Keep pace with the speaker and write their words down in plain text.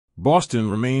Boston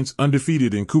remains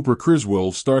undefeated and Cooper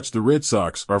Criswell starts. The Red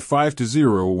Sox are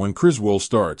 5-0 when Criswell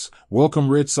starts. Welcome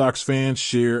Red Sox fans,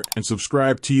 share and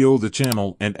subscribe to the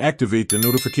channel and activate the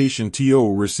notification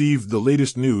to receive the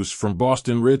latest news from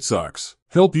Boston Red Sox.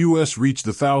 Help us reach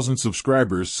the 1,000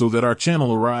 subscribers so that our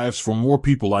channel arrives for more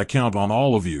people. I count on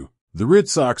all of you. The Red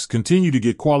Sox continue to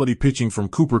get quality pitching from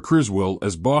Cooper Criswell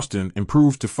as Boston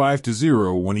improved to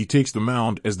 5-0 when he takes the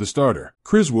mound as the starter.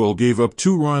 Criswell gave up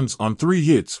 2 runs on 3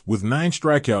 hits with 9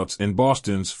 strikeouts in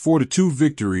Boston's 4-2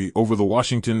 victory over the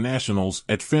Washington Nationals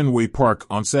at Fenway Park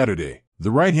on Saturday.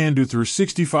 The right-hander threw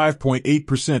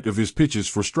 65.8% of his pitches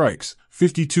for strikes,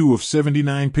 52 of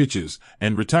 79 pitches,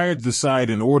 and retired the side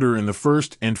in order in the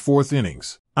first and fourth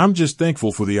innings. "I'm just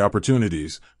thankful for the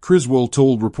opportunities," Criswell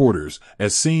told reporters,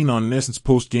 as seen on NESN's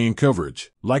post-game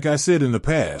coverage. "Like I said in the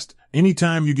past,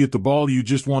 anytime you get the ball you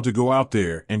just want to go out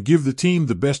there and give the team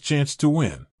the best chance to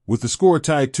win." With the score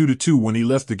tied 2-2 when he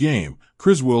left the game,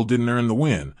 Criswell didn't earn the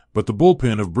win, but the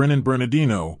bullpen of Brennan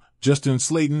Bernardino, Justin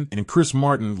Slayton, and Chris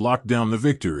Martin locked down the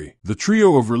victory. The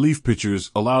trio of relief pitchers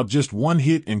allowed just 1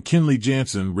 hit and Kenley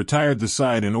Jansen retired the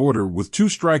side in order with 2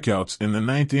 strikeouts in the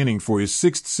 9th inning for his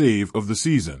 6th save of the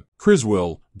season.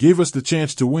 "Criswell gave us the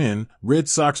chance to win," Red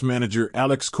Sox manager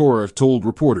Alex Cora told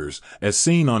reporters, as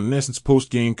seen on NESN's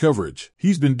post-game coverage.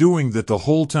 "He's been doing that the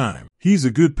whole time. He's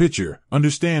a good pitcher,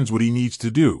 understands what he needs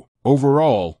to do.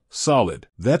 Overall, solid.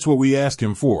 That's what we asked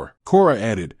him for." Cora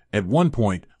added, "At one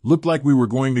point, looked like we were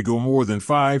going to go more than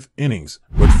 5 innings,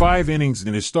 but 5 innings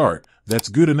in his start, that's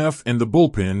good enough, and the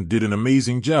bullpen did an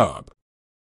amazing job."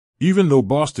 Even though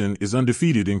Boston is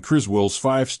undefeated in Criswell's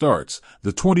 5 starts,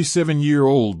 the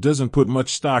 27-year-old doesn't put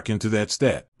much stock into that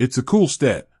stat. "It's a cool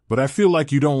stat, but I feel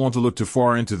like you don't want to look too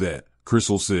far into that,"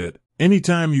 Criswell said.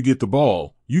 "Anytime you get the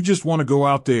ball, you just want to go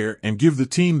out there and give the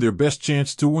team their best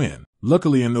chance to win.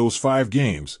 Luckily in those 5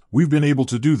 games, we've been able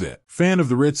to do that." Fan of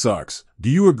the Red Sox,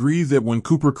 do you agree that when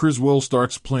Cooper Criswell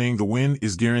starts playing the win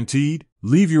is guaranteed?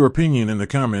 Leave your opinion in the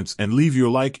comments and leave your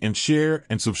like and share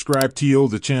and subscribe to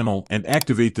the channel and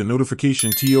activate the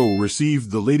notification to receive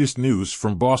the latest news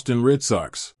from Boston Red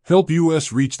Sox. Help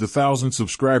us reach the 1,000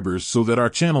 subscribers so that our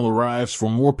channel arrives for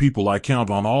more people. I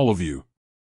count on all of you.